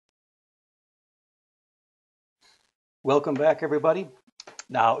Welcome back, everybody.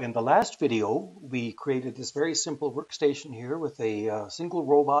 Now, in the last video, we created this very simple workstation here with a single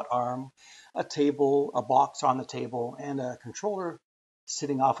robot arm, a table, a box on the table, and a controller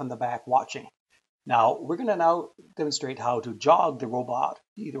sitting off in the back watching. Now, we're going to now demonstrate how to jog the robot,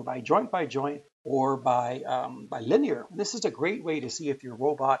 either by joint or by linear. This is a great way to see if your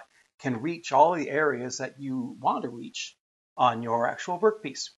robot can reach all the areas that you want to reach on your actual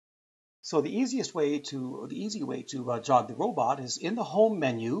workpiece. So the easy way to jog the robot is in the home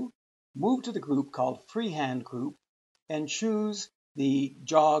menu, move to the group called freehand group and choose the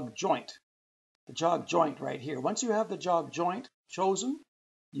jog joint. The jog joint right here. Once you have the jog joint chosen,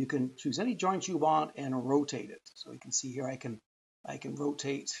 you can choose any joint you want and rotate it. So you can see here I can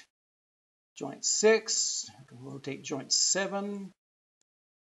rotate joint 6, I can rotate joint 7,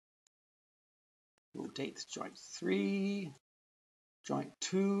 rotate joint 3, joint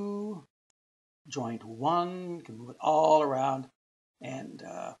 2, joint 1, you can move it all around and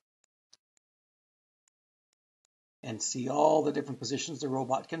see all the different positions the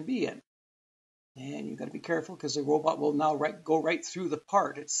robot can be in. And you've got to be careful because the robot will now go right through the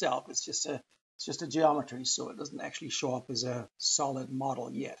part itself. It's just a geometry, so it doesn't actually show up as a solid model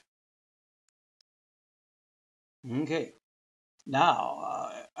yet. Okay,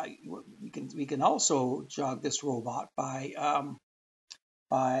 now we can also jog this robot by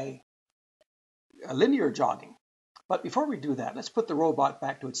a linear jogging. But before we do that, let's put the robot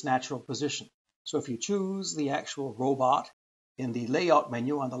back to its natural position. So if you choose the actual robot in the layout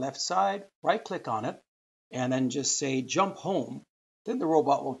menu on the left side, right-click on it, and then just say jump home, then the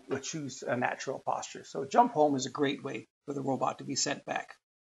robot will choose a natural posture. So jump home is a great way for the robot to be sent back.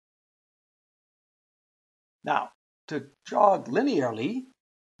 Now, to jog linearly,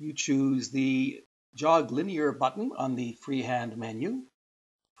 you choose the jog linear button on the freehand menu,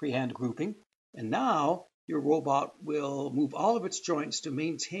 freehand grouping, and now your robot will move all of its joints to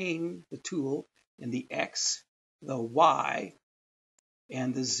maintain the tool in the X, the Y,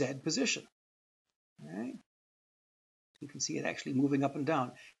 and the Z position. All right. You can see it actually moving up and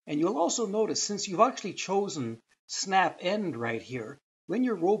down. And you'll also notice, since you've actually chosen snap end right here, when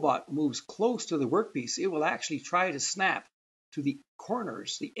your robot moves close to the workpiece, it will actually try to snap to the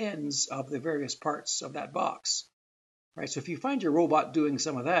corners, the ends of the various parts of that box. All right, so if you find your robot doing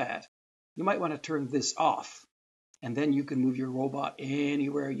some of that, you might want to turn this off, and then you can move your robot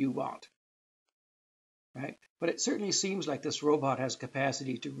anywhere you want. Right? But it certainly seems like this robot has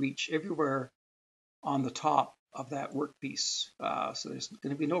capacity to reach everywhere on the top of that workpiece. So there's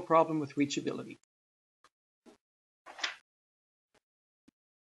going to be no problem with reachability.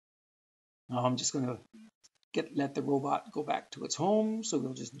 Now I'm just going to let the robot go back to its home. So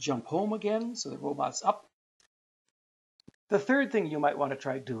we'll just jump home again. So the robot's up. The third thing you might want to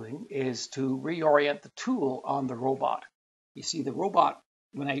try doing is to reorient the tool on the robot. You see, the robot,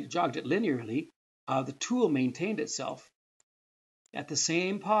 when I jogged it linearly, the tool maintained itself at the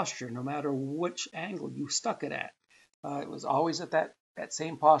same posture, no matter which angle you stuck it at. It was always at that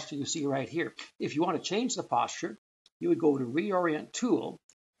same posture you see right here. If you want to change the posture, you would go to Reorient Tool,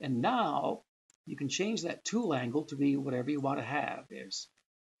 and now you can change that tool angle to be whatever you want to have.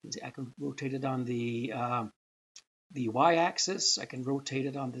 I can rotate it on the y-axis. I can rotate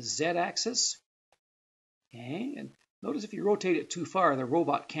it on the z-axis. Okay, and notice if you rotate it too far, the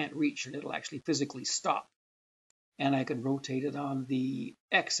robot can't reach and it'll actually physically stop. And I can rotate it on the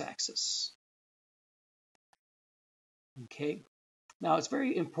x-axis. Okay, now it's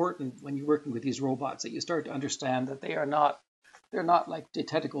very important when you're working with these robots that you start to understand that they're not like the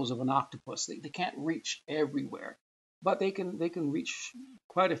tentacles of an octopus. They can't reach everywhere, but they can reach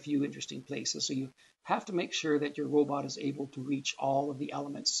quite a few interesting places. So you have to make sure that your robot is able to reach all of the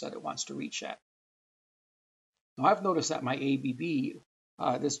elements that it wants to reach at. Now I've noticed that my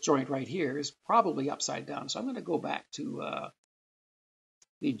ABB, this joint right here, is probably upside down. So I'm going to go back to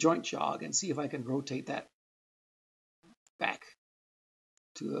the joint jog and see if I can rotate that back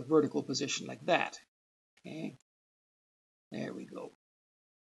to a vertical position like that. Okay, there we go.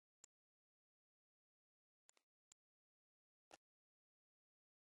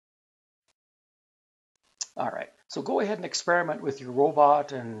 All right, so go ahead and experiment with your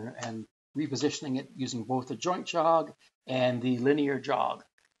robot and repositioning it using both the joint jog and the linear jog.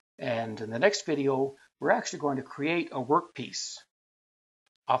 And in the next video, we're actually going to create a workpiece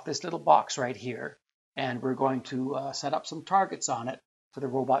off this little box right here, and we're going to set up some targets on it for the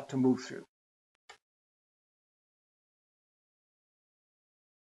robot to move through.